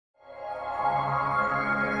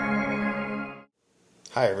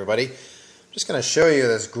Hi everybody. I'm just going to show you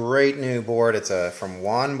this great new board. It's from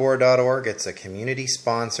Wandboard.org. It's a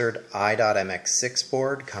community-sponsored i.MX 6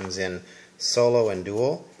 board. Comes in solo and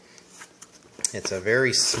dual. It's a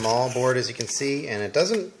very small board, as you can see, and it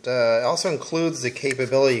doesn't. Also includes the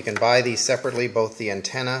capability you can buy these separately, both the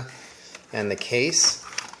antenna and the case.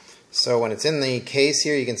 So when it's in the case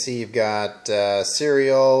here, you can see you've got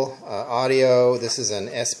serial audio. This is an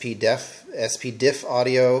SP-Diff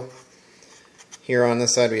audio. Here on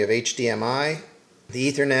this side we have HDMI,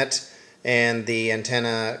 the Ethernet, and the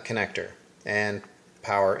antenna connector. And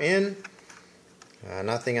power in,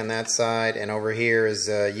 nothing on that side. And over here is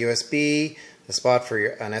USB, a spot for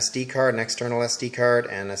an SD card, an external SD card,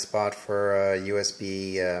 and a spot for a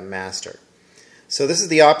USB master. So this is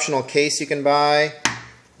the optional case you can buy.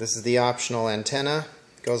 This is the optional antenna,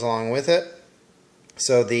 goes along with it.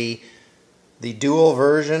 So the dual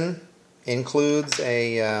version includes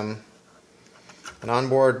an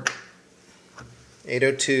onboard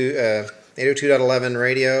 802.11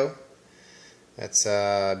 radio. That's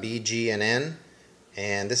B, G, and N.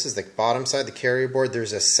 And this is the bottom side, the carrier board.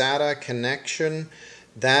 There's a SATA connection.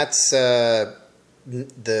 That's there,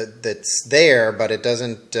 but it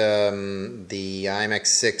doesn't. The i.MX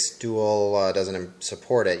 6 dual doesn't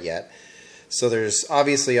support it yet. So there's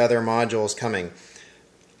obviously other modules coming.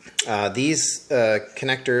 These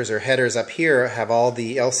connectors or headers up here have all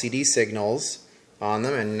the LCD signals on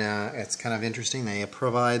them, and it's kind of interesting. They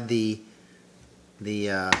provide the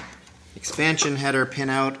expansion header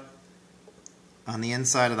pinout on the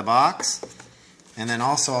inside of the box, and then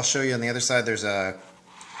also I'll show you on the other side there's a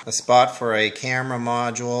spot for a camera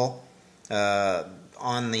module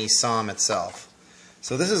on the SOM itself.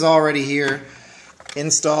 So this is already here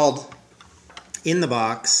installed in the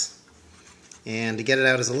box, and to get it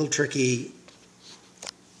out is a little tricky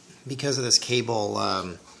because of this cable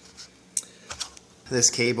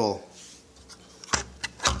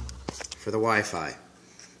for the Wi-Fi.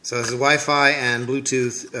 So this is Wi-Fi and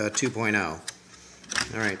Bluetooth 2.0.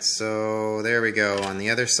 Alright, so there we go. On the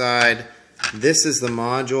other side, this is the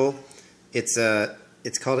module. It's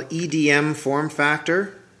called EDM form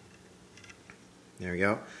factor. There we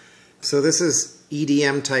go. So this is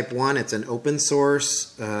EDM type 1. It's an open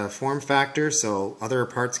source form factor, so other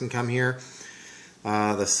parts can come here.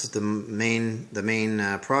 This is the main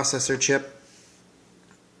processor chip.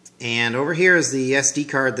 And over here is the SD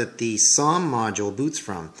card that the SOM module boots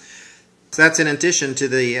from. So that's in addition to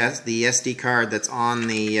the SD card that's on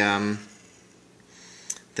the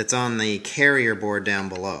carrier board down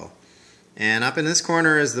below. And up in this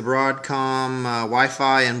corner is the Broadcom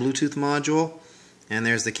Wi-Fi and Bluetooth module. And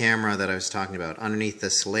there's the camera that I was talking about. Underneath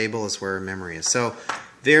this label is where memory is. So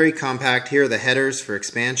very compact. Here are the headers for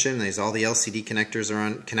expansion. There's all the LCD connectors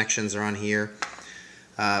connections are on here.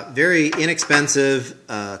 Very inexpensive,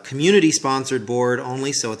 community-sponsored board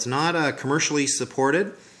only, so it's not commercially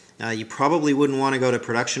supported. You probably wouldn't want to go to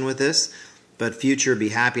production with this, but Future would be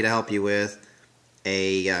happy to help you with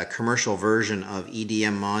a commercial version of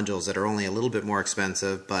EDM modules that are only a little bit more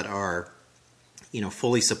expensive, but are,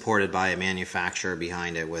 fully supported by a manufacturer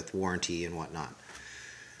behind it with warranty and whatnot.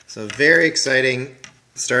 So very exciting.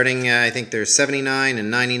 Starting, I think there's 79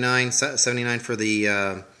 and 99. 79 for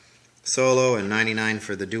the solo and 99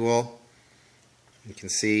 for the dual. You can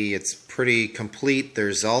see it's pretty complete.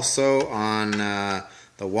 There's also on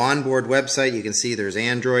the Wandboard website, you can see there's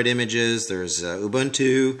Android images, there's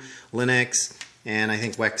Ubuntu, Linux, and I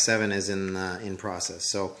think WEX 7 is in process.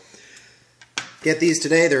 So get these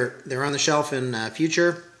today. They're on the shelf in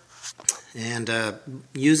Future, and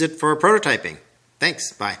use it for prototyping.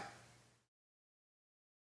 Thanks. Bye.